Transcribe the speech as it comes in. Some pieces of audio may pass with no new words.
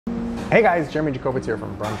Hey guys, Jeremy Jacobowitz here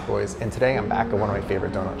from Brunch Boys, and today I'm back at one of my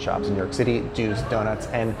favorite donut shops in New York City, Du's Donuts.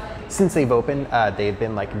 And since they've opened, they've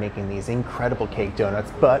been like making these incredible cake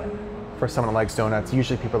donuts. But for someone who likes donuts,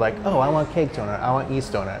 usually people are like, oh, I want cake donut, I want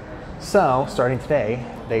yeast donut. So starting today,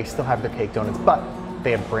 they still have their cake donuts, but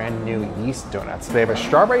they have brand new yeast donuts. They have a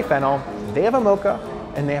strawberry fennel, they have a mocha,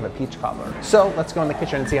 and they have a peach cobbler. So let's go in the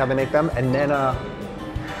kitchen and see how they make them, and then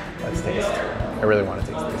let's taste. I really want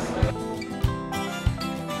to taste these.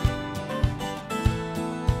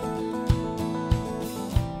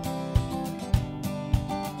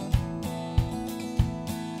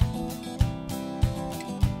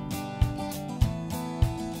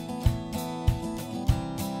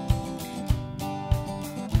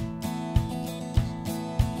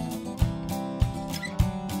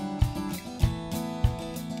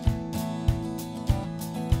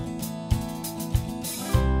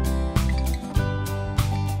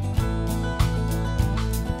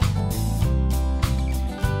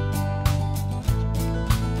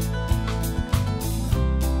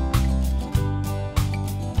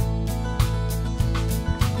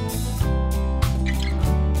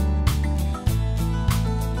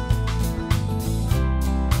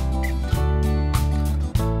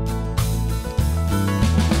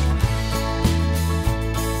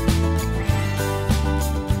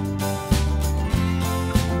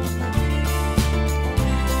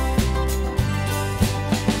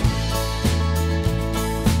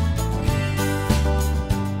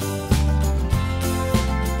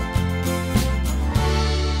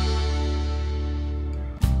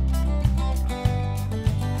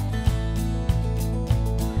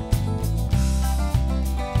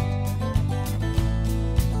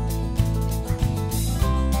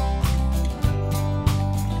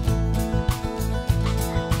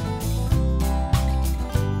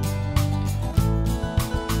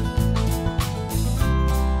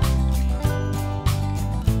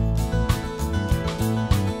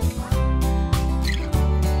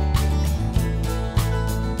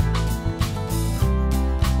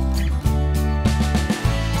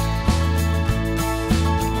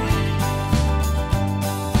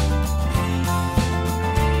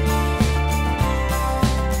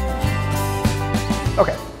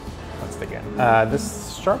 Okay, let's dig in. This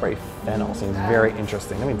strawberry fennel seems very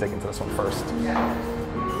interesting. Let me dig into this one first.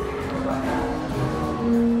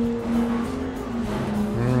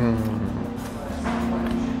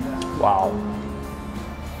 Wow.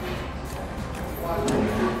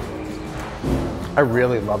 I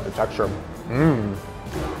really love the texture.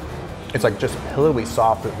 It's like just pillowy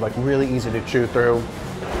soft, like really easy to chew through.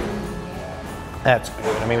 That's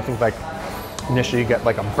good. I mean, I think like initially you get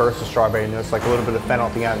like a burst of strawberry and there's like a little bit of fennel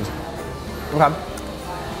at the end. Okay.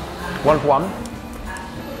 One for one.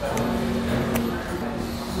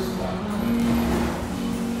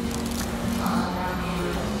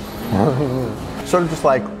 Sort of just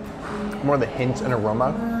like more of the hint and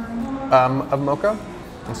aroma of mocha.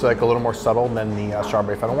 It's like a little more subtle than the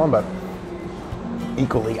strawberry fennel one, but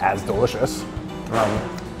equally as delicious.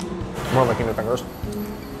 More licking your fingers.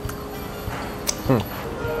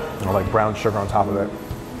 Or like brown sugar on top of it.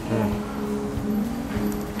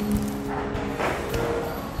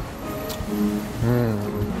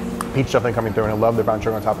 Peach definitely coming through, and I love the brown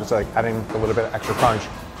sugar on top. It's like adding a little bit of extra crunch,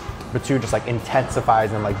 but too just like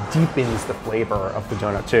intensifies and like deepens the flavor of the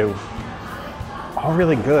donut too. All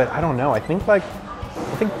really good. I don't know. I think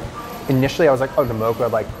initially I was like, oh, the mocha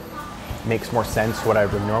like makes more sense to what I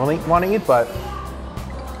would normally want to eat, but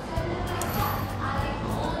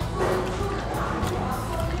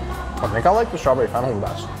I think I like the strawberry fennel the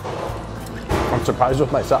best. I'm surprised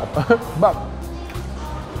with myself, but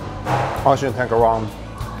honestly, can't go wrong.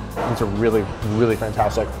 It's a really, really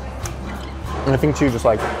fantastic. And I think too, just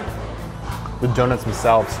like the donuts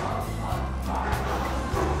themselves,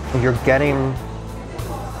 you're getting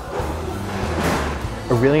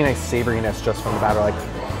a really nice savoriness just from the batter. Like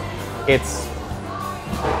it's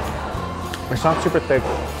not super thick.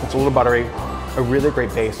 It's a little buttery. A really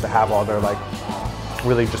great base to have all their like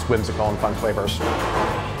really just whimsical and fun flavors.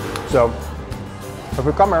 So if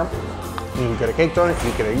we come here, you get a cake donut,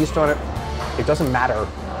 you get a yeast donut, it doesn't matter.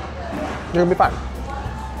 You're gonna be fine.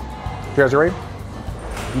 If you guys are ready,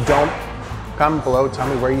 if you don't, comment below, tell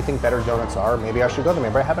me where you think better donuts are. Maybe I should go there,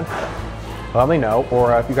 maybe I haven't had it. Let me know,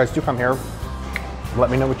 or if you guys do come here, let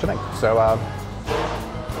me know what you think. So,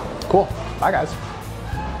 cool, bye guys.